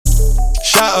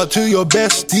Shout out to your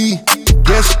bestie.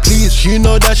 Yes, please, you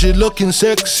know that she looking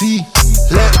sexy.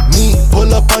 Let me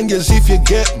pull up on you if you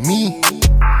get me.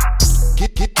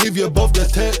 Give you both the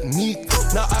technique.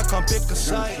 Now I can pick a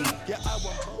side. Yeah, I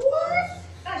want.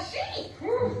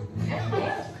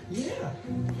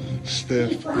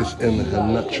 Steph is in her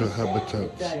natural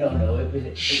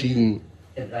habitat. She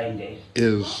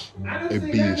is a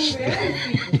beast.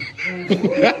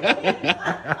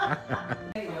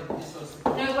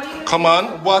 Come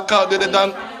on, walk out, did it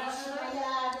done.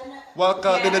 Walk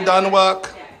out, did it done,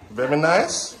 walk. Very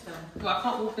nice. Well, I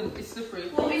can't walk in, it's slippery.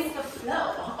 Well, it's the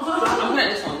flow. I'm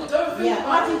letting this one. Yeah,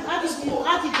 attitude.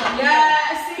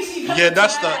 Yeah,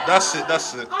 that's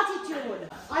it.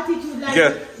 Attitude like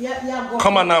yeah.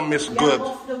 Come on now, Miss Good.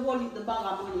 Off the wallet, the bag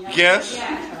of money. Yes.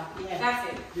 Yeah,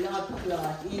 that's it.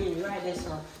 Blood. Yeah, right, that's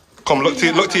one. Come, look to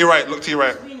your right. Look to your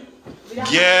right.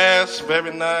 Yes,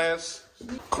 very nice.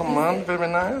 Come on, very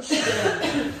nice.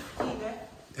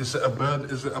 Is it a bird?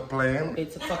 Is it a plane?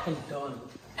 It's a fucking dawn.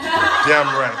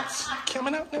 Damn right.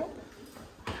 Coming out now.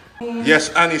 Yes,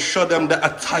 Annie, show them the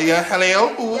attire.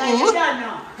 Hello. Ooh. Yeah, you don't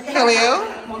know. Hello.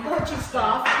 My Gucci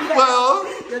stuff. Well.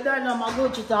 You don't know my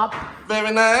Gucci top.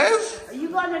 Very nice. You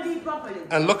gonna do it properly.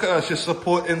 And look at her, she's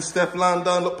supporting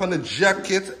Stefflondon. Look on the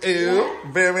jacket. Ew.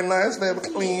 Very nice, very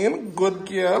clean. Good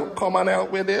girl. Come on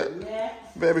out with it. Yeah.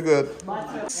 Very good.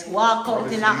 Walk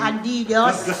out in a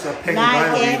Adidas. Just a pen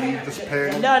around, just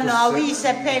pen. You don't know, we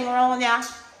say pen around here.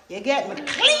 You get me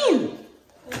clean.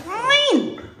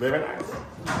 Clean. Very nice.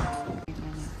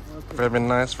 Very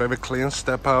nice, very clean.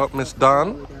 Step out, Miss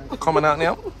Dawn. Coming out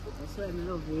now. That's why I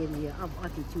love you. You have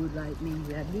attitude like me.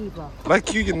 You're a diva.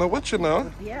 Like you know what you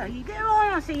know. Yeah, you get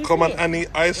on. So you come on, Annie,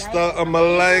 ice star, I'ma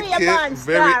like it.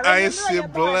 Very icy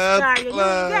blood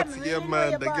clot. Yeah,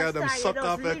 man, the girl them suck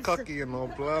off her cocky, you know.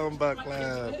 Blown back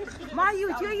clot. My you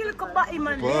look a body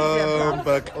man. Blown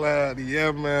back clot,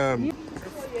 yeah, man.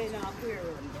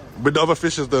 With the other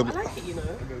fishes, then. I like it, you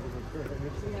know.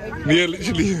 Yeah,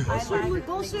 literally.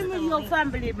 Go swim with your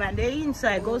family, man. They're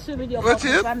inside. Go swim with your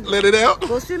family. Let it out.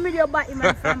 Go swim with your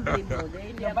Batman family, bro. They're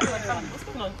in there.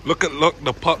 Look,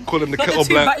 the pot calling the kettle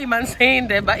black. black. Batman saying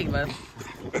they're Batman.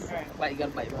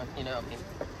 Batman, Batman. You know what I mean?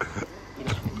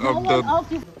 I'm done.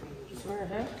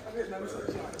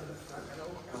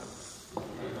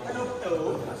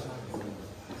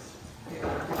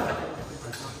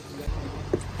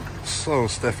 So,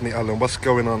 Stephanie Allen, what's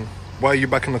going on? Why are you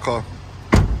back in the car?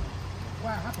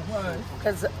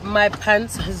 Because my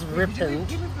pants is ripping.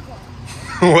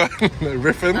 What?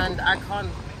 Ripping? And I can't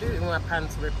do it with my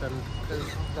pants ripping because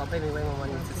they'll pay me way more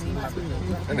money to see my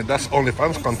ripping. And that's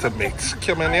OnlyFans content, mate.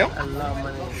 Come on here. A lot of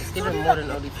money. It's even more than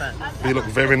OnlyFans. But you look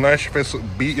very nice. Your face look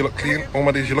beat. You look clean. Oh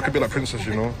my days, you look a bit like princess,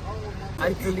 you know. I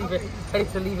need to leave it. I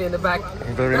need to leave it in the back.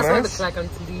 Very that's nice. That's what it looks like. I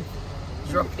need to leave.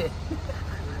 Drop it.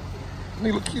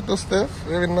 You look cute though, Steph.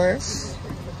 Very nice.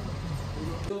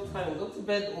 Go to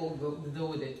bed or go to deal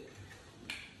with it.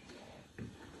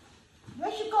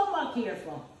 Where she come back here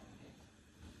from?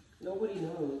 Nobody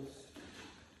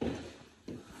knows.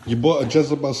 You bought a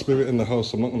Jezebel spirit in the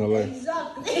house, I'm not gonna lie.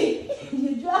 Exactly.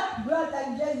 You just brought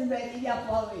a Jezebel in your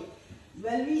family.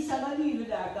 Well, Reece gonna leave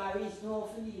with her, because Reece knows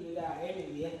to leave with her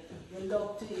anyway. You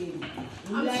love to him.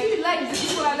 I'm sure you like the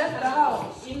people I left at the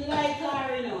house. He like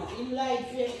her, you know. He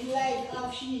like how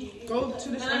she... Go to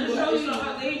the Can I just show you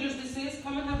how dangerous this is?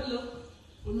 Come and have a look.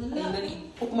 And then he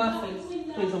put my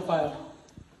face on fire.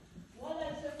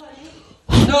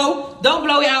 No, don't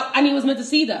blow it out. And he was meant to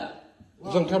see that.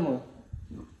 It's on camera.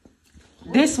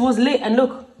 This was lit, and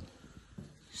look.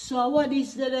 So what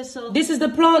is that? So this is the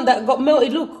plant that got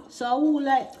melted. Look. So who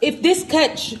like? If this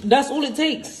catch, that's all it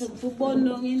takes. To burn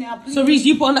down in there, so Reece,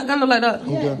 you put on that candle like that.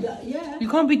 Yeah. You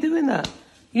can't be doing that.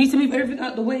 You need to move everything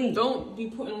out the way. Don't be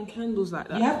putting on candles like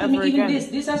that. You have to make even this.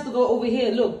 This has to go over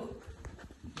here. Look.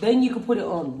 Then you can put it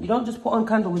on. You don't just put on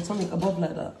candle with something above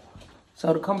like that.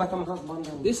 So to come back on my house, burn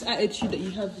down. This attitude that you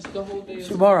have is the whole day.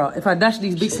 Shemara, if I dash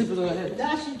these big slippers on your head.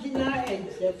 Dash it in her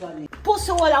head, Stephanie.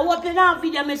 Pussy hole, I open that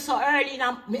video me so early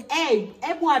now. Hey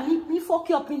boy, me fuck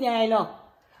you up in there, you know.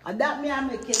 And that me I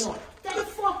make you know. Tell the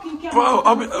fucking camera.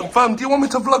 Bro, fam, do you want me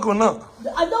to vlog or not?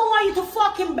 I don't want you to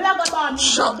fucking brag about me.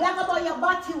 Shut. Brag about your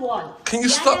body one. Can you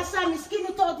stop? Understand me? Skin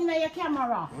it out in your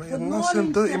camera. You're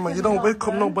nothing dirty, man. You don't wake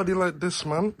up nobody like this,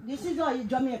 man. This is how you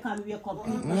Jamaican wake up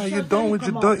people. No, you don't with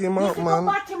your dirty mouth, man.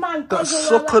 Man. That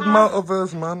suckered mouth of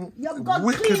hers, man. You've got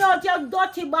wicked. clean out your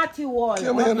dirty body wall.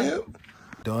 Come here.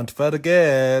 Don't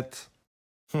forget.